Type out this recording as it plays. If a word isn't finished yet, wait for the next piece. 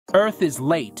Earth is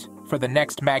late for the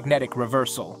next magnetic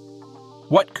reversal.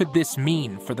 What could this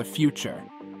mean for the future?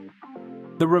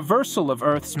 The reversal of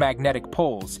Earth's magnetic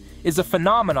poles is a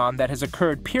phenomenon that has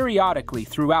occurred periodically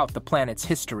throughout the planet's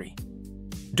history.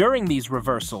 During these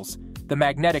reversals, the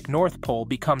magnetic North Pole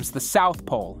becomes the South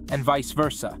Pole and vice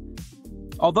versa.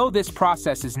 Although this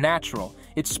process is natural,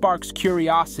 it sparks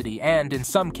curiosity and, in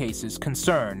some cases,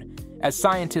 concern, as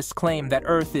scientists claim that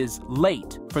Earth is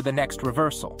late for the next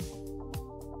reversal.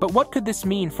 But what could this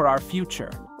mean for our future?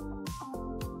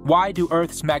 Why do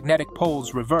Earth's magnetic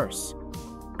poles reverse?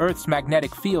 Earth's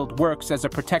magnetic field works as a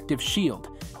protective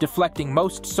shield, deflecting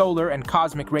most solar and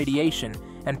cosmic radiation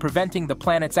and preventing the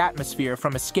planet's atmosphere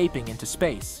from escaping into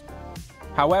space.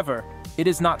 However, it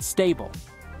is not stable.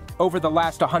 Over the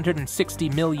last 160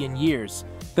 million years,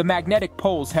 the magnetic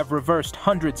poles have reversed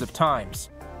hundreds of times.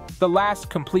 The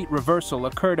last complete reversal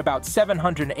occurred about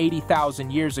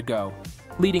 780,000 years ago,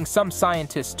 leading some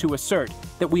scientists to assert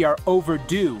that we are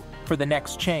overdue for the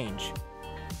next change.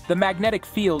 The magnetic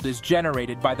field is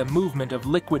generated by the movement of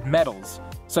liquid metals,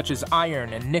 such as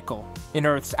iron and nickel, in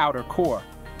Earth's outer core.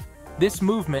 This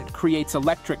movement creates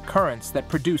electric currents that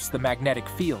produce the magnetic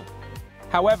field.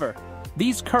 However,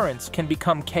 these currents can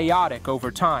become chaotic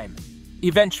over time,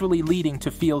 eventually leading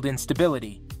to field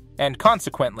instability, and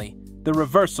consequently, the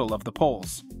reversal of the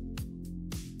poles.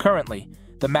 Currently,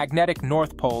 the magnetic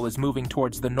North Pole is moving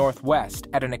towards the northwest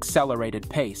at an accelerated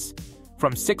pace,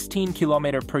 from 16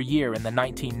 km per year in the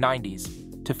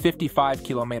 1990s to 55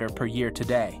 km per year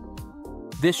today.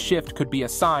 This shift could be a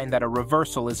sign that a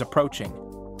reversal is approaching.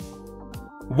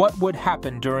 What would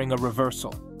happen during a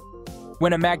reversal?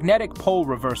 When a magnetic pole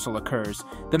reversal occurs,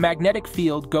 the magnetic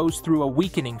field goes through a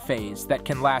weakening phase that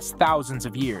can last thousands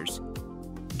of years.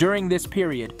 During this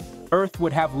period, Earth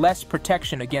would have less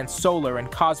protection against solar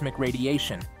and cosmic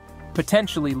radiation,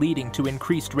 potentially leading to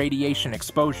increased radiation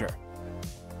exposure.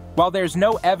 While there's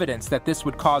no evidence that this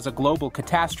would cause a global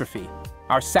catastrophe,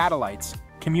 our satellites,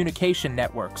 communication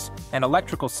networks, and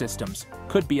electrical systems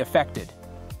could be affected.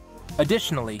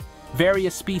 Additionally,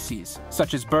 various species,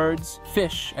 such as birds,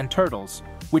 fish, and turtles,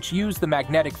 which use the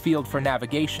magnetic field for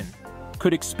navigation,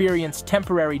 could experience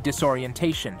temporary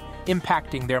disorientation,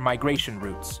 impacting their migration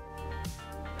routes.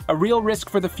 A real risk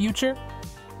for the future?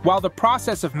 While the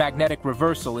process of magnetic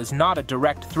reversal is not a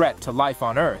direct threat to life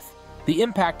on Earth, the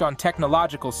impact on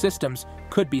technological systems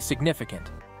could be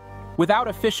significant. Without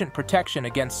efficient protection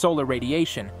against solar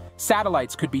radiation,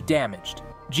 satellites could be damaged,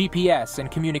 GPS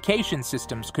and communication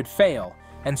systems could fail,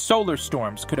 and solar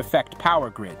storms could affect power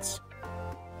grids.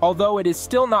 Although it is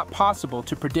still not possible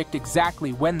to predict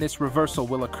exactly when this reversal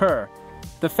will occur,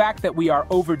 the fact that we are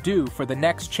overdue for the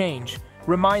next change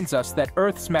reminds us that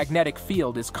Earth's magnetic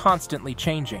field is constantly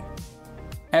changing.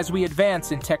 As we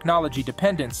advance in technology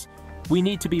dependence, we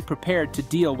need to be prepared to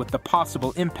deal with the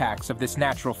possible impacts of this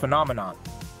natural phenomenon.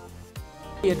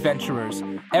 Adventurers,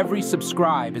 every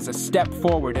subscribe is a step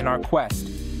forward in our quest.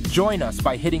 Join us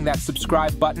by hitting that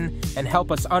subscribe button and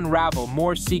help us unravel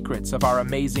more secrets of our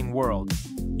amazing world.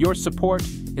 Your support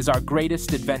is our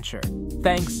greatest adventure.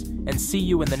 Thanks, and see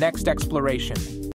you in the next exploration.